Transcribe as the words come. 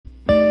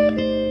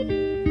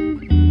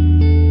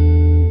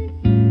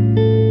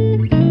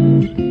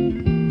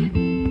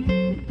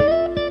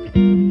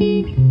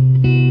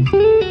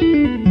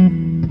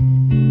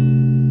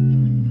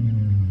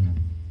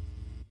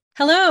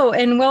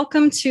and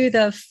welcome to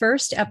the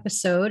first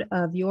episode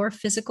of Your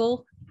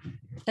Physical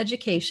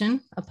Education,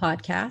 a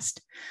podcast.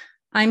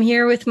 I'm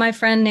here with my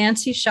friend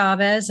Nancy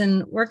Chavez,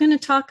 and we're going to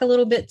talk a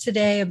little bit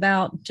today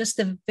about just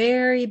the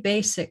very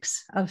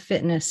basics of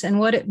fitness and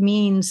what it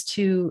means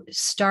to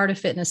start a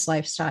fitness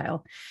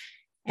lifestyle.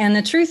 And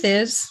the truth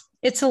is,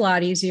 it's a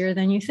lot easier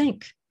than you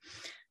think.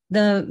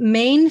 The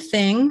main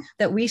thing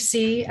that we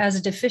see as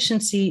a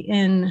deficiency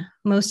in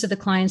most of the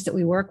clients that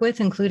we work with,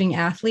 including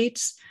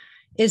athletes,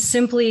 is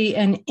simply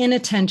an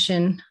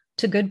inattention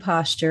to good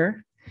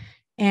posture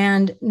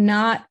and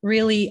not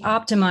really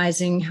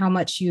optimizing how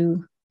much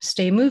you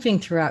stay moving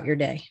throughout your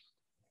day.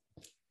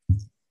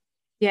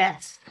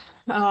 Yes.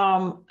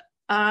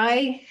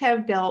 I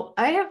have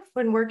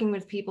been working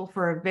with people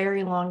for a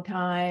very long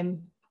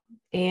time,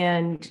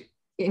 and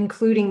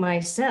including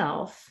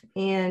myself.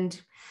 And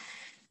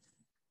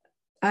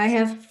I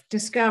have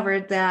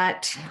discovered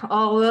that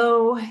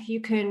although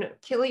you can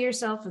kill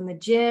yourself in the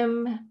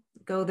gym,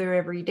 go there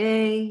every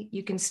day,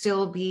 you can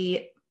still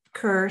be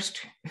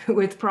cursed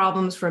with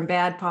problems from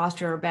bad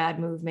posture or bad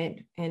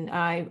movement. And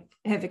I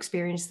have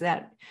experienced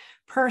that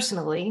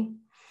personally,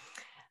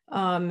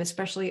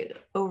 especially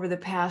over the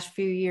past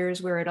few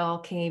years where it all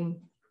came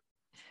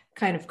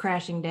kind of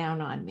crashing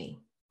down on me.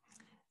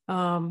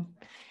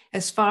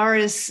 As far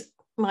as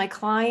my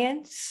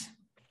clients,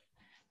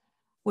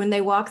 when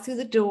they walk through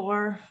the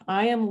door,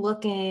 I am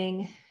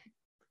looking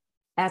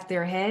at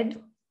their head,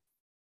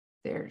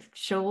 their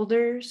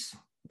shoulders,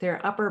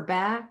 their upper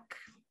back,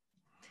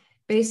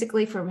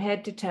 basically from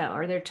head to toe,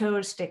 or their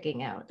toes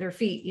sticking out, their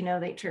feet,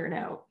 they turn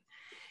out.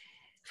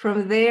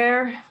 From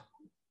there,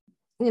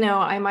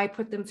 I might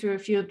put them through a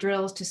few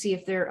drills to see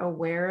if they're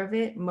aware of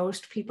it.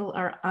 Most people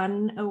are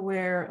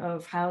unaware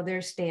of how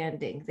they're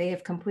standing. They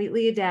have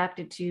completely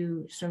adapted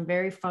to some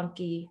very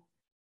funky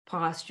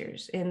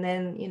postures. And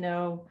then,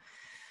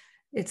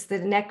 it's the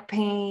neck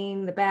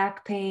pain, the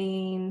back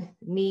pain,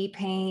 knee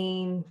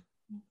pain,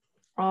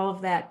 all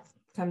of that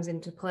comes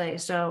into play.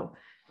 So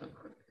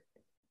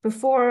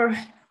before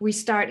we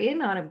start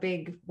in on a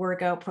big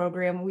workout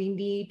program, we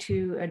need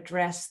to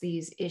address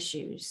these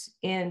issues.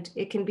 And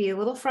it can be a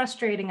little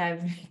frustrating,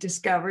 I've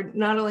discovered,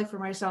 not only for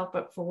myself,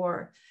 but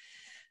for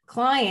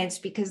clients,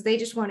 because they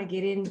just want to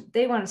get in,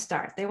 they want to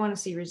start, they want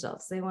to see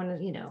results, they want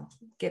to,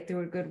 get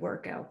through a good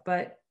workout.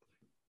 But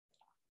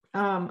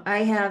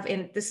I have,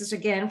 and this is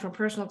again from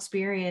personal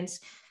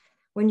experience,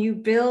 when you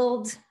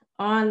build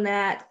on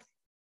that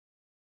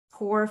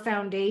core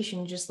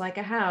foundation, just like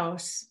a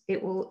house,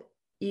 it will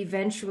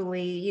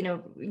eventually,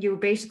 you're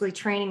basically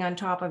training on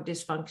top of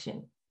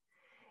dysfunction,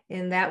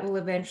 and that will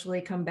eventually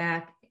come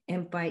back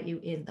and bite you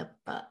in the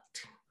butt.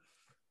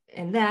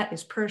 And that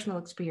is personal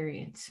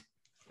experience.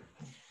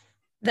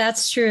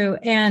 That's true.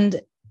 And,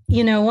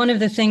 one of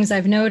the things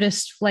I've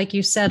noticed, like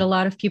you said, a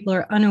lot of people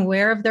are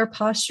unaware of their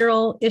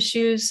postural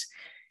issues.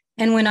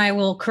 And when I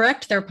will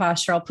correct their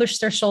posture, I'll push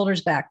their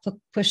shoulders back,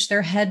 push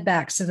their head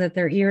back so that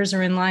their ears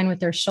are in line with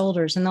their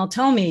shoulders. And they'll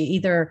tell me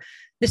either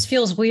this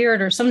feels weird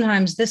or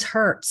sometimes this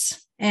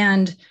hurts.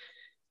 And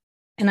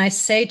I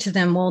say to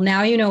them, well,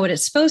 now you know what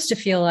it's supposed to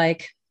feel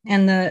like.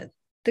 And the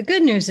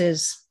good news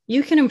is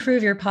you can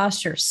improve your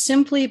posture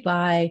simply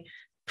by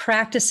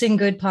practicing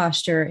good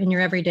posture in your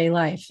everyday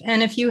life.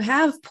 And if you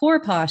have poor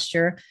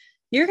posture,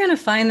 you're going to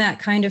find that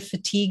kind of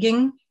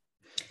fatiguing.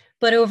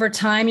 But over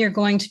time, you're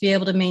going to be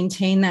able to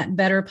maintain that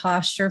better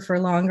posture for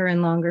longer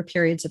and longer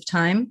periods of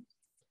time.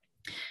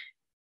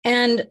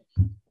 And,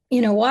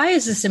 why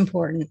is this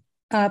important?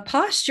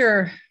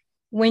 Posture,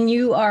 when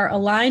you are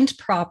aligned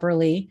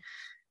properly,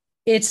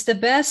 it's the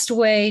best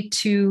way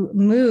to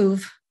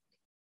move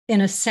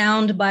in a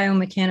sound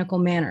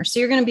biomechanical manner. So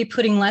you're going to be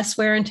putting less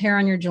wear and tear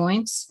on your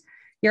joints.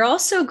 You're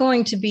also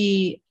going to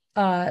be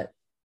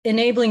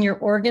enabling your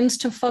organs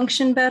to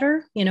function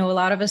better. A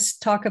lot of us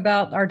talk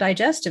about our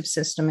digestive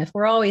system. If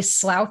we're always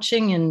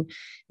slouching and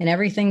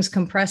everything's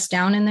compressed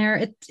down in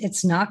there,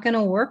 it's not going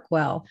to work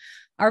well.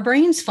 Our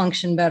brains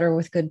function better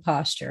with good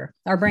posture.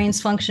 Our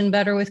brains function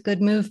better with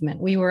good movement.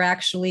 We were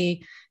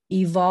actually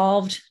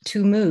evolved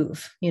to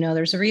move.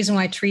 There's a reason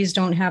why trees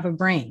don't have a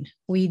brain.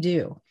 We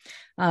do.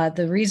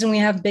 The reason we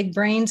have big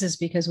brains is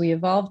because we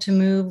evolved to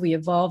move. We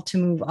evolved to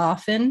move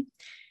often.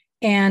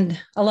 And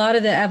a lot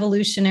of the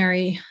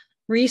evolutionary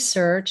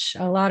research,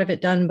 a lot of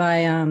it done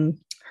by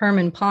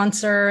Herman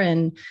Poncer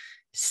and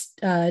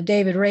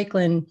David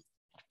Raiklin,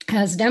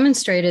 has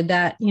demonstrated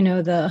that,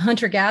 the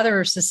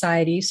hunter-gatherer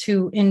societies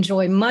who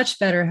enjoy much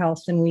better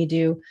health than we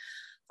do,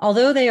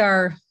 although they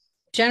are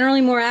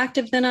generally more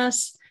active than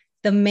us,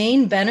 the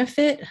main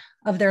benefit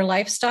of their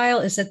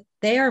lifestyle is that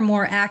they are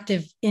more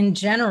active in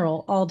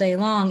general all day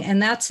long. And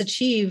that's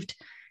achieved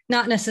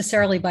not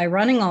necessarily by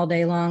running all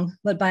day long,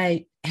 but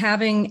by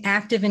having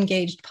active,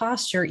 engaged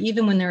posture,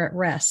 even when they're at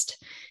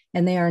rest.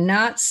 And they are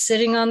not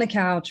sitting on the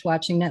couch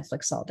watching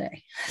Netflix all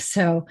day.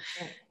 So,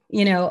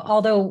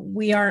 although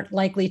we aren't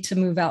likely to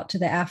move out to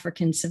the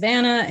African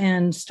savanna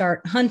and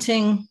start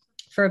hunting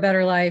for a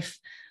better life,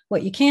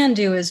 what you can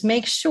do is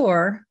make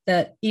sure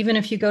that even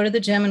if you go to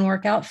the gym and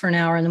work out for an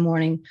hour in the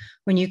morning,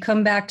 when you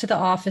come back to the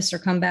office or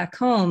come back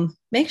home,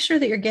 make sure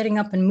that you're getting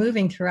up and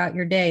moving throughout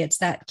your day. It's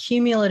that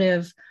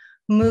cumulative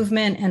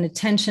movement and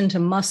attention to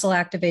muscle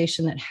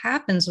activation that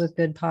happens with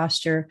good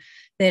posture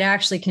that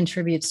actually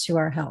contributes to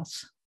our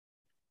health.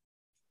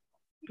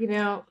 You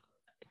know,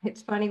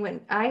 it's funny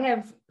when I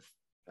have,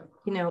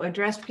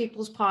 addressed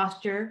people's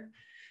posture,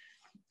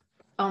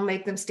 I'll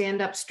make them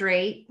stand up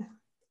straight.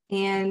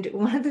 And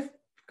one of the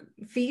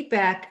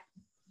feedback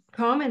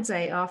comments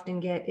I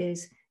often get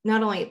is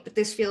not only, but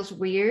this feels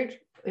weird,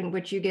 in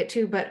which you get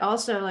to, but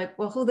also like,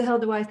 well, who the hell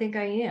do I think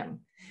I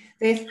am?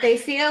 They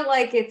feel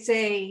like it's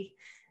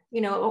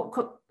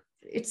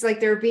it's like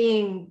they're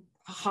being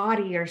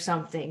haughty or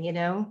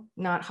something,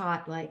 not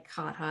hot, like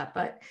hot,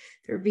 but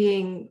they're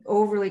being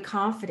overly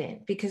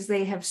confident because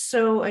they have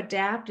so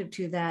adapted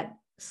to that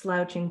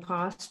slouching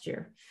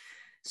posture.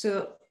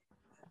 So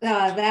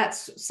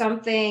that's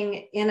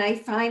something, and I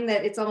find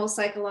that it's almost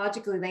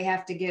psychologically they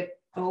have to get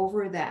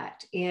over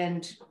that.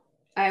 And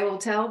I will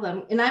tell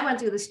them, and I went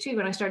through this too,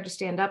 when I started to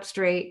stand up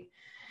straight,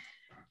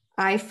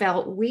 I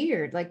felt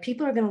weird. Like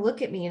people are going to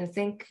look at me and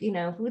think,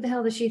 who the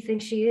hell does she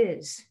think she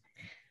is?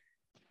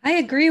 I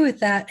agree with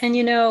that. And,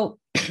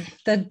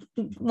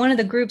 one of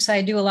the groups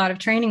I do a lot of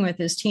training with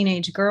is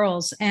teenage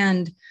girls.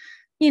 And,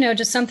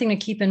 just something to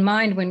keep in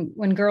mind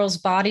when girls'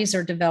 bodies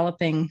are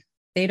developing,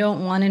 they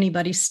don't want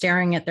anybody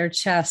staring at their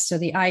chest. So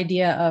the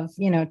idea of,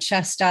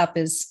 chest up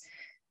is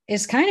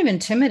kind of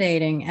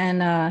intimidating.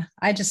 And I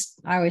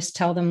always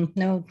tell them,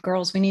 no,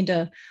 girls, we need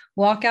to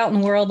walk out in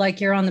the world like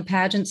you're on the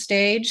pageant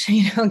stage,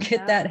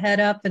 get that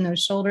head up and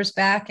those shoulders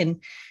back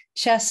and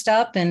chest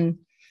up and,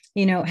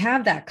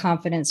 have that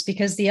confidence.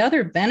 Because the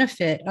other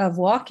benefit of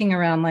walking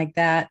around like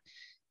that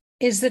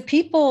is that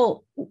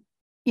people,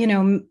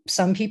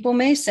 some people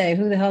may say,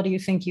 who the hell do you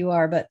think you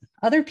are? But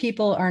other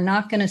people are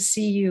not going to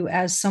see you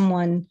as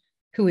someone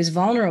who is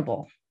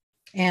vulnerable.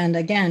 And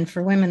again,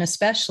 for women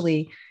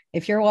especially,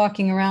 if you're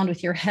walking around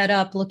with your head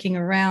up, looking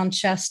around,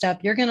 chest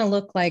up, you're going to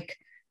look like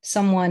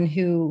someone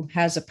who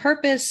has a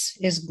purpose,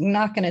 is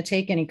not going to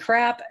take any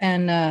crap,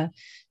 and,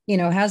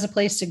 has a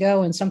place to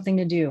go and something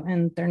to do.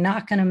 And they're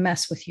not going to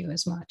mess with you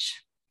as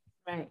much.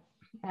 Right.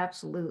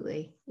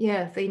 Absolutely.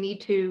 Yeah. They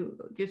need to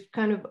just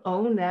kind of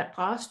own that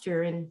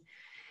posture. And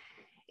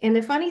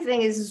the funny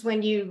thing is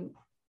when you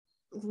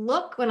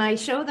look, when I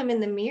show them in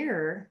the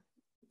mirror,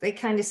 they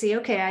kind of see,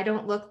 okay, I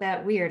don't look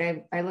that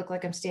weird. I look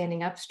like I'm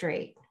standing up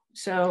straight.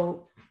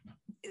 So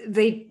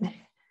they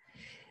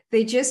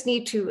just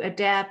need to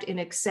adapt and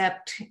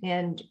accept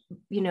and,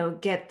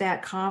 get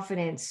that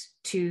confidence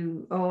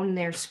to own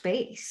their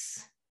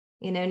space,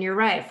 and you're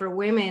right. For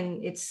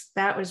women,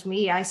 that was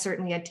me. I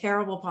certainly had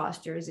terrible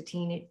posture as a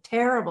teen,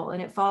 terrible.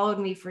 And it followed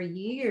me for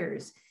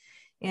years.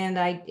 And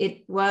I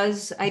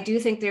do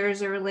think there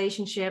is a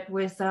relationship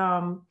with,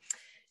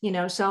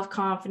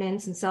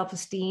 self-confidence and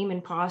self-esteem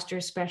and posture,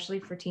 especially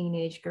for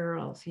teenage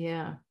girls.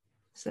 Yeah.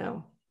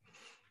 So.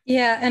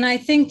 Yeah. And I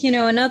think,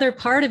 another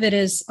part of it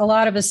is a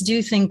lot of us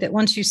do think that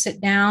once you sit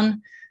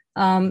down,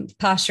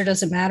 posture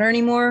doesn't matter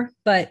anymore,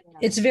 but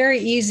it's very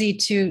easy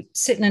to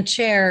sit in a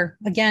chair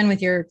again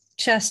with your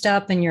chest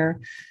up and your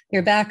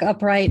back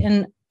upright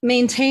and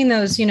maintain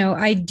those,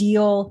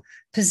 ideal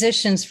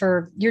positions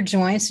for your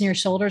joints and your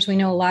shoulders. We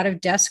know a lot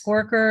of desk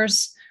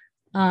workers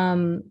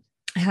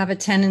have a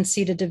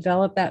tendency to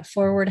develop that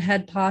forward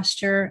head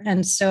posture.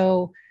 And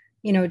so,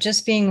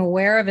 just being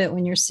aware of it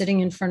when you're sitting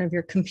in front of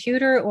your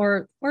computer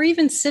or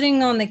even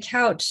sitting on the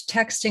couch,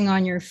 texting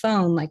on your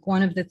phone. Like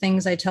one of the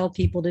things I tell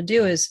people to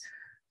do is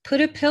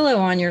put a pillow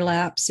on your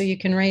lap so you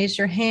can raise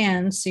your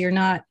hands so you're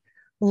not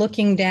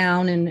looking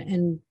down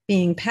and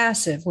being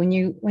passive. When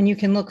you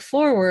can look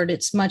forward,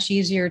 it's much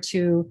easier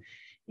to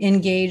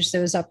engage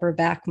those upper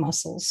back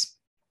muscles.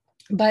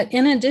 But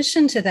in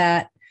addition to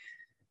that,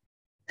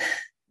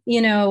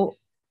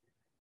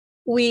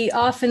 we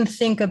often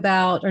think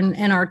about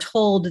and are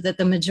told that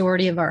the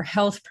majority of our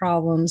health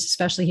problems,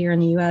 especially here in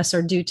the US,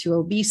 are due to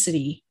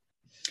obesity.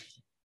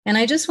 And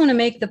I just want to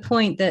make the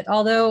point that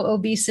although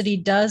obesity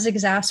does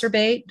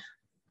exacerbate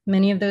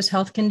many of those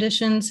health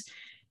conditions,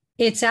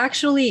 it's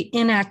actually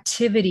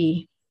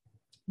inactivity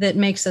that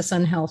makes us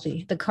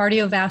unhealthy. The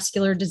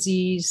cardiovascular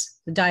disease,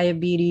 the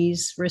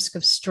diabetes, risk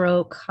of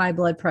stroke, high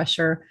blood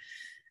pressure,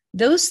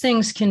 those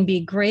things can be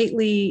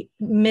greatly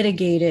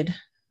mitigated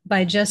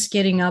by just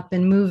getting up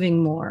and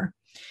moving more.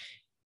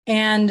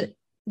 And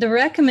the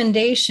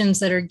recommendations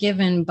that are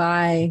given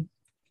by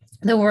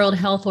the World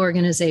Health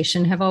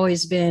Organization have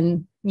always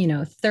been,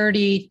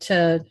 30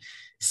 to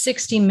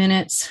 60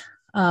 minutes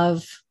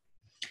of,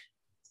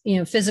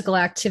 physical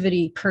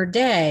activity per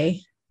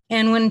day.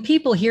 And when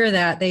people hear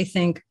that, they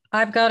think,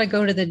 I've got to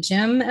go to the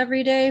gym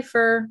every day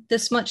for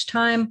this much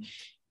time.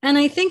 And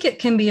I think it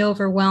can be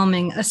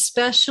overwhelming,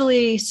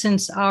 especially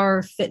since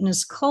our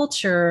fitness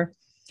culture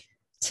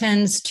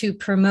tends to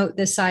promote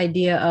this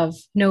idea of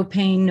no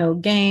pain, no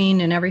gain,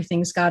 and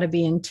everything's got to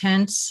be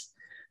intense.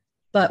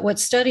 But what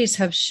studies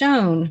have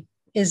shown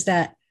is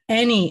that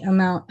any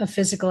amount of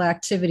physical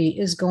activity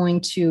is going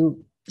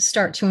to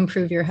start to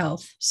improve your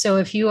health. So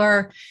if you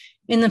are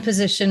in the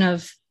position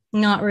of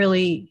not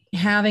really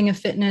having a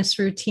fitness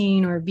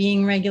routine or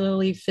being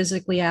regularly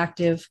physically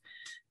active,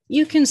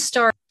 you can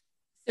start.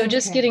 So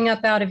just getting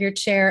up out of your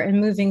chair and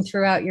moving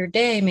throughout your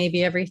day,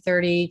 maybe every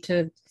 30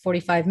 to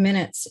 45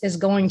 minutes, is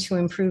going to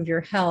improve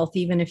your health,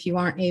 even if you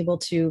aren't able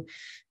to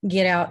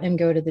get out and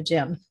go to the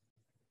gym.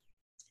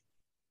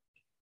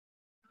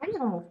 I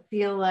don't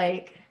feel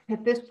like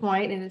at this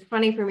point, and it's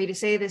funny for me to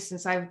say this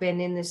since I've been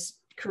in this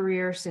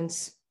career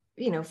since,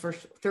 for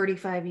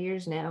 35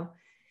 years now.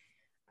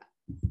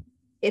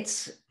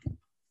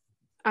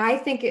 I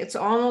think it's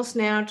almost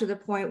now to the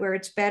point where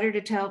it's better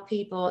to tell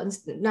people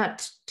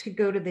not to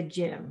go to the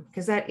gym,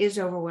 because that is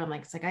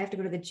overwhelming. It's like, I have to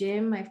go to the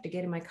gym, I have to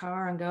get in my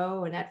car and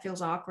go, and that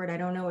feels awkward. I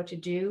don't know what to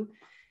do.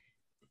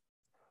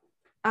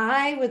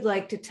 I would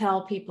like to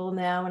tell people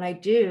now, and I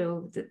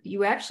do, that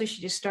you actually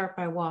should just start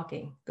by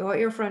walking. Go out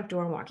your front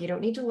door and walk. You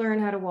don't need to learn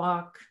how to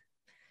walk,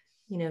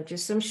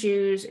 just some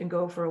shoes and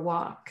go for a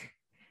walk.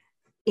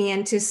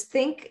 And to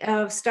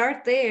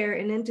start there,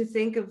 and then to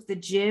think of the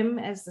gym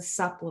as the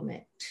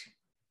supplement.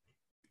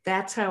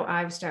 That's how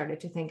I've started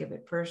to think of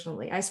it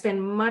personally. I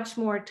spend much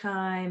more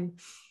time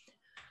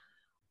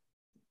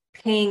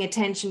paying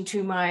attention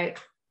to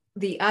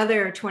the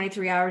other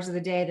 23 hours of the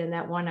day than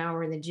that 1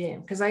 hour in the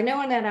gym. Because I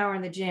know in that hour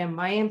in the gym,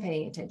 I am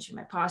paying attention.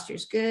 My posture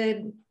is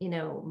good,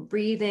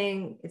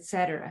 breathing,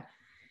 etc.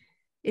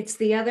 It's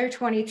the other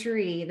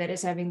 23 that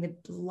is having the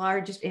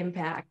largest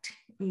impact,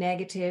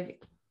 negative,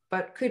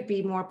 but could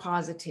be more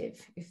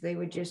positive if they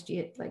would just,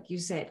 like you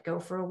said, go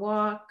for a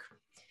walk,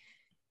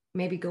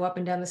 maybe go up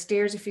and down the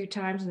stairs a few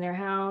times in their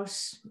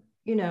house.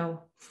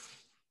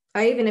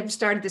 I even have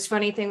started this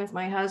funny thing with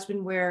my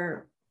husband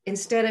where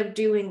instead of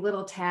doing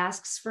little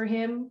tasks for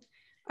him,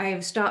 I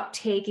have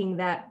stopped doing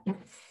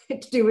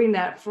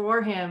that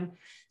for him.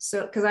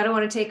 So, because I don't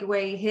want to take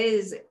away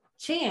his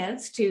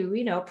chance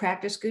to,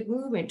 practice good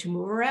movement, to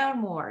move around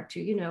more,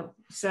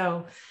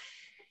 so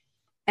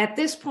at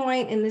this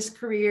point in this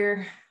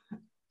career,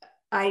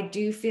 I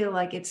do feel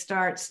like it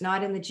starts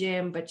not in the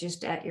gym, but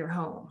just at your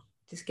home,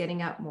 just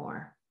getting up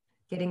more,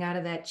 getting out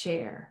of that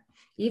chair,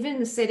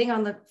 even sitting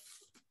on the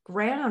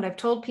ground. I've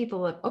told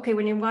people, okay,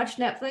 when you watch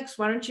Netflix,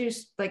 why don't you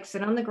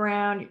sit on the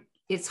ground?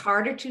 It's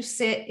harder to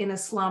sit in a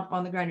slump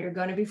on the ground. You're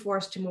going to be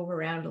forced to move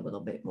around a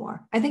little bit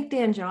more. I think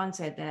Dan John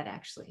said that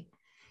actually.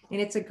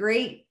 And it's a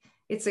great,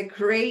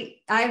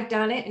 I've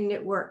done it and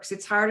it works.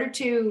 It's harder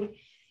to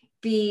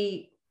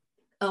be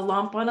a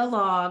lump on a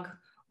log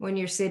when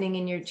you're sitting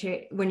in your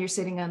chair, when you're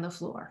sitting on the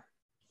floor.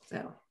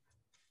 So.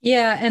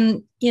 Yeah.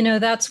 And,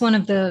 that's one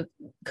of the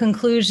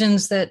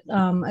conclusions that,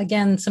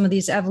 again, some of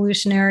these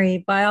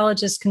evolutionary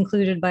biologists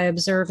concluded by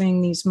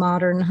observing these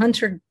modern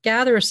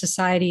hunter-gatherer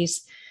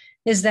societies,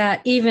 is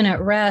that even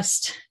at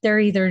rest, they're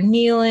either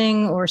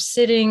kneeling or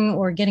sitting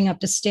or getting up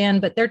to stand,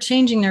 but they're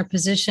changing their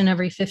position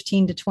every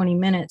 15 to 20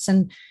 minutes.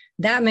 And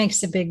that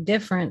makes a big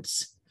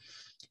difference.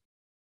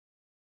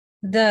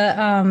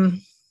 The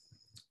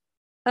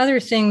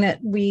other thing that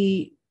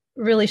we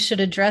really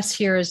should address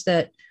here is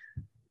that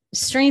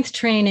strength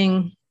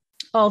training,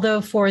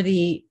 although for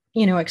the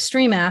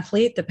extreme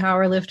athlete, the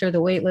power lifter,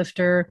 the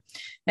weightlifter,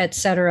 et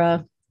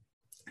cetera,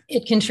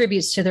 it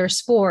contributes to their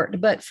sport.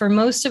 But for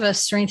most of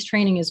us, strength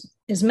training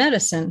is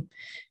medicine,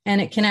 and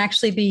it can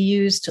actually be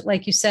used,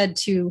 like you said,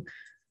 to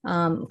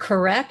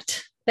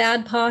correct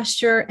bad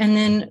posture and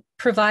then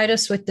provide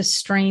us with the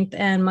strength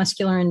and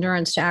muscular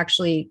endurance to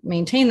actually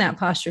maintain that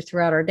posture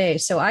throughout our day.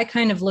 So I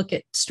kind of look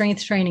at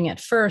strength training at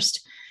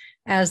first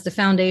as the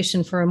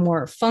foundation for a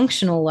more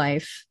functional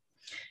life.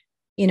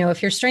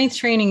 If your strength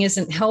training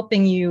isn't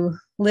helping you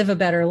live a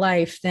better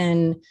life,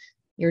 then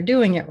you're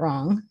doing it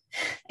wrong.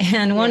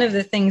 And one of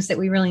the things that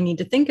we really need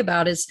to think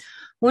about is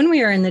when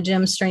we are in the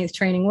gym strength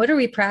training, what are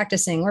we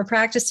practicing? We're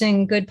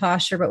practicing good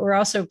posture, but we're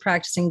also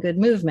practicing good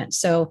movement.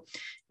 So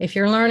if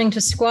you're learning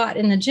to squat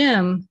in the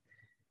gym,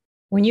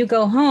 when you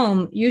go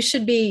home, you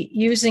should be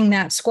using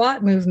that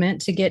squat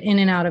movement to get in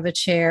and out of a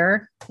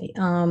chair.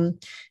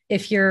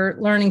 If you're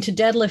learning to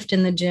deadlift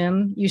in the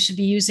gym, you should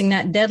be using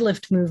that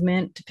deadlift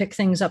movement to pick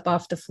things up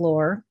off the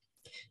floor.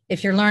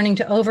 If you're learning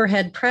to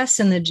overhead press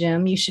in the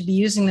gym, you should be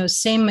using those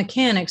same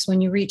mechanics when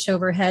you reach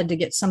overhead to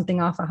get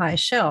something off a high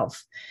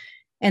shelf.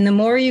 And the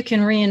more you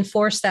can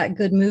reinforce that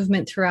good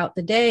movement throughout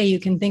the day, you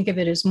can think of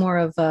it as more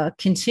of a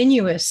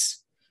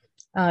continuous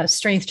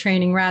strength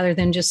training rather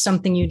than just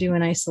something you do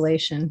in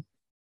isolation.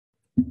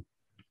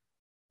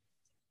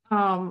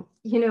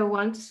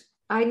 Once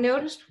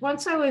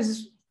I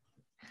was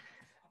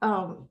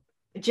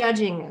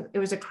judging, it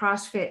was a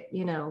CrossFit,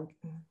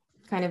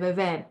 kind of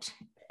event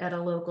at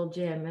a local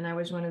gym, and I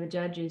was one of the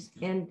judges,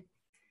 and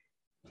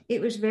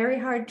it was very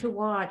hard to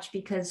watch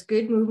because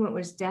good movement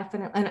was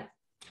definitely,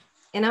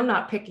 and I'm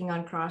not picking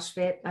on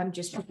CrossFit, I'm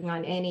just picking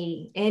on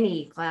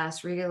any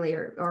class really,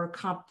 or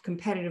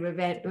competitive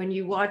event. When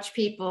you watch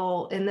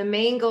people, and the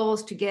main goal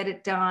is to get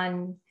it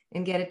done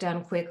and get it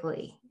done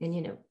quickly,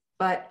 and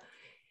but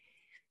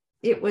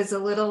it was a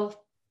little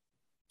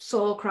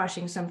soul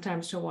crushing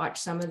sometimes to watch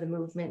some of the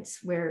movements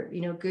where,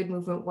 good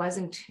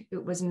movement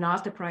it was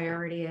not the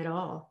priority at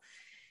all.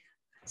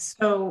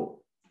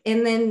 So,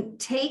 and then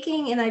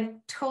and I've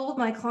told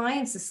my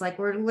clients this, like,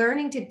 we're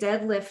learning to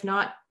deadlift,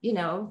 not,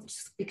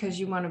 just because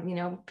you want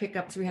to, pick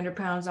up 300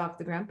 pounds off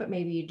the ground, but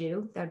maybe you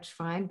do, that's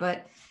fine.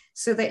 But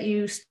so that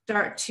you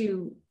start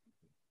to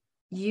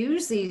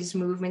use these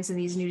movements and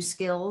these new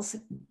skills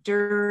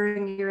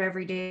during your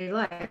everyday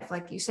life.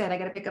 Like you said, I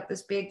got to pick up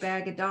this big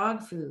bag of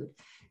dog food,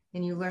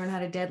 and you learn how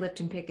to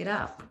deadlift and pick it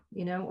up,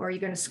 or you're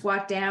going to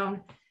squat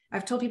down.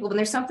 I've told people when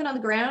there's something on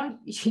the ground,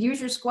 you use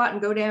your squat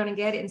and go down and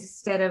get it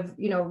instead of,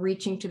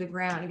 reaching to the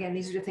ground. Again,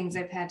 these are the things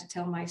I've had to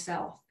tell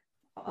myself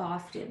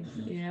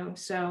often,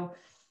 so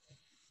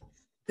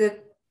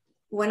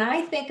when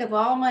I think of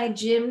all my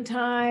gym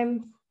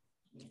time,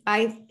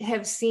 I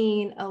have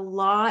seen a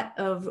lot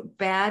of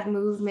bad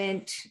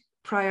movement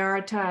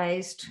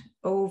prioritized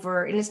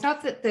over, and it's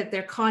not that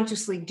they're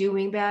consciously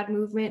doing bad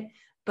movement,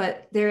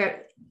 but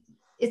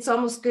it's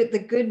almost good. The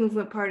good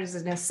movement part is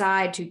an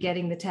aside to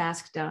getting the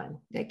task done.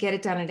 Get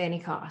it done at any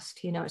cost,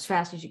 as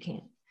fast as you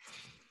can.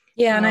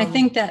 Yeah. And I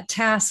think that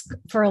task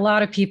for a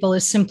lot of people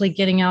is simply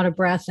getting out of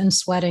breath and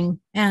sweating.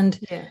 And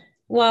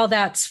while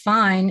that's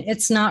fine,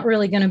 it's not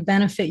really going to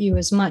benefit you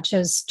as much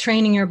as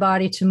training your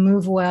body to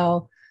move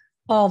well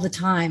all the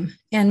time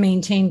and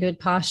maintain good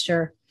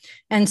posture.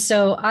 And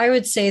so I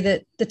would say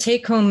that the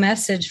take-home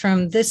message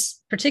from this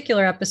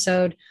particular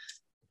episode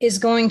is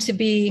going to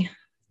be,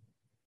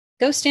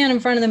 go stand in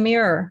front of the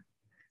mirror.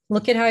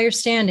 Look at how you're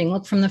standing.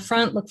 Look from the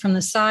front, look from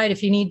the side.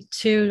 If you need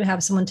to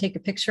have someone take a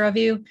picture of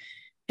you,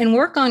 and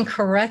work on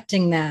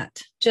correcting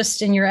that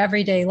just in your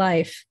everyday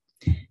life.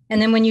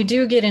 And then when you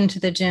do get into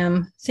the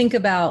gym, think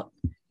about,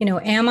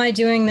 am I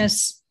doing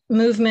this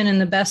movement in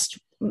the best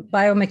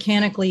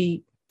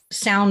biomechanically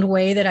sound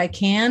way that I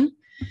can?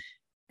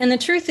 And the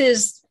truth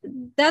is,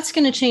 that's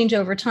going to change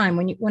over time.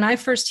 When I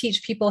first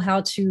teach people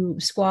how to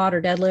squat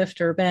or deadlift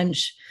or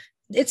bench,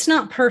 it's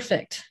not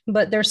perfect,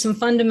 but there's some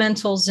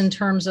fundamentals in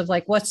terms of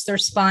like, what's their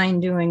spine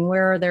doing?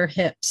 Where are their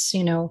hips?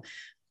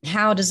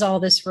 How does all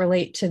this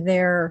relate to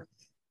their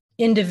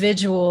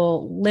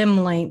individual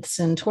limb lengths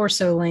and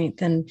torso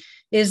length? And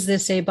is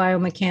this a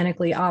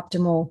biomechanically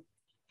optimal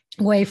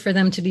way for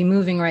them to be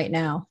moving right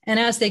now? And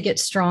as they get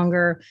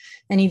stronger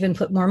and even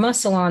put more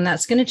muscle on,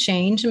 that's going to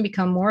change and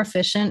become more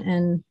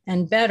efficient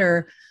and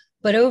better.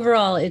 But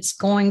overall, it's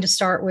going to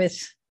start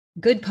with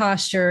good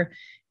posture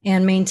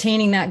and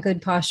maintaining that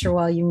good posture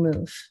while you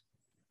move.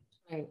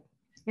 Right.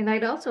 And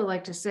I'd also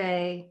like to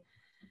say,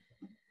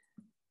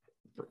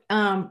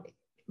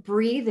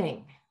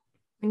 breathing.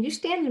 When you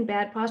stand in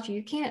bad posture,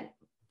 you can't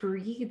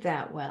breathe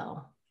that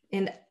well.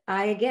 And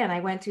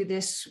I went through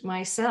this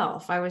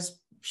myself. I was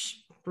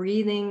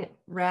breathing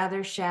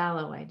rather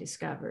shallow, I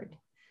discovered.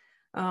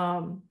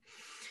 I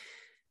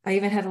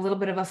even had a little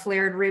bit of a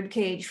flared rib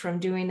cage from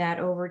doing that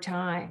over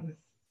time.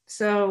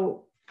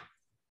 So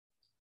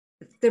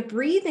the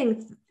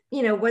breathing,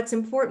 what's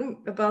important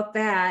about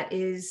that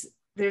is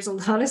there's a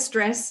lot of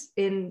stress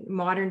in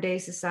modern day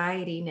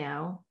society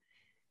now.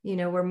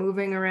 We're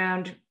moving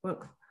around.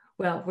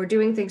 Well, we're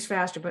doing things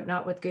faster, but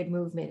not with good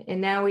movement. And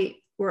now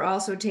we're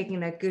also taking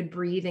that good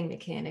breathing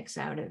mechanics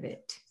out of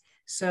it.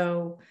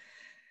 So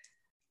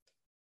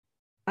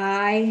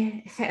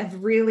I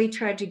have really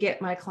tried to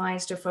get my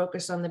clients to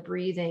focus on the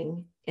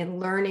breathing and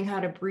learning how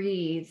to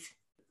breathe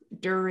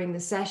during the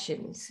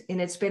sessions.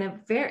 And it's been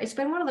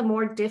one of the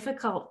more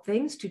difficult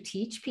things to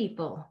teach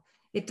people.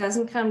 It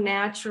doesn't come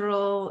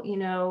natural,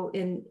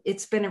 and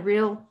it's been a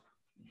real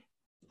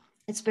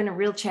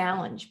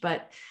challenge,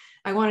 but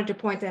I wanted to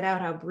point that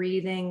out, how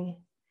breathing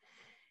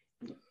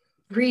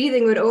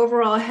would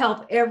overall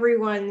help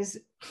everyone's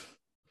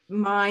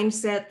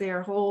mindset.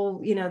 Their whole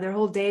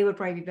day would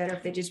probably be better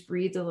if they just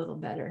breathed a little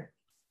better.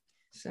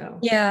 So,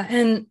 yeah.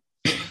 And,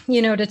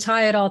 to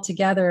tie it all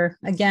together,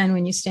 again,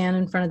 when you stand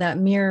in front of that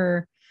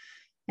mirror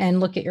and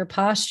look at your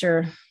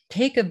posture,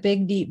 take a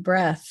big, deep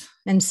breath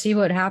and see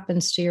what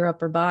happens to your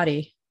upper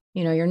body.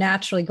 You're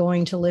naturally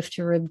going to lift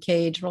your rib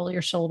cage, roll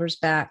your shoulders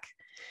back.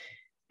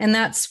 And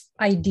that's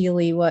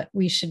ideally what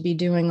we should be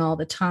doing all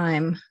the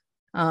time.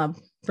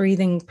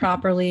 Breathing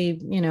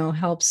properly,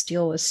 helps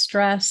deal with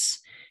stress.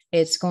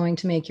 It's going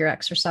to make your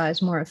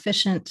exercise more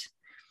efficient.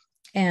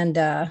 And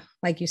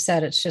like you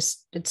said,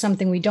 it's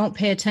something we don't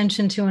pay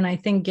attention to, and I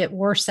think get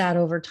worse at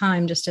over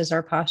time, just as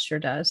our posture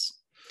does.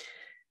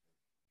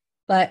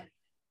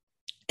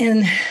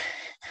 And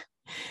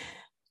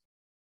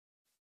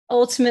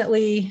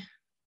ultimately,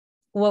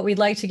 what we'd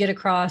like to get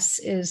across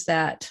is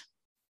that,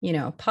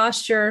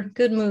 posture,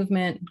 good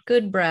movement,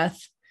 good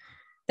breath,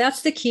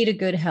 that's the key to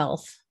good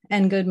health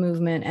and good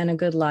movement and a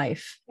good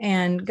life.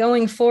 And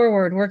going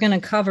forward, we're going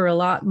to cover a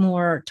lot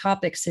more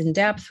topics in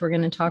depth. We're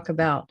going to talk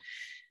about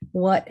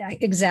what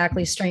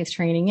exactly strength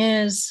training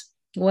is,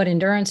 what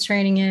endurance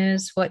training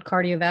is, what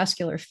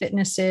cardiovascular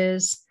fitness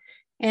is,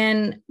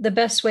 and the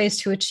best ways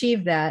to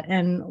achieve that.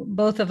 And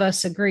both of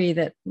us agree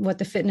that what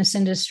the fitness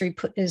industry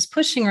is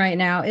pushing right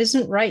now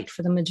isn't right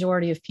for the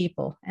majority of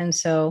people. And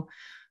so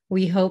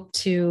we hope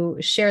to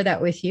share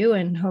that with you,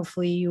 and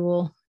hopefully you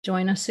will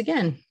join us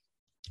again.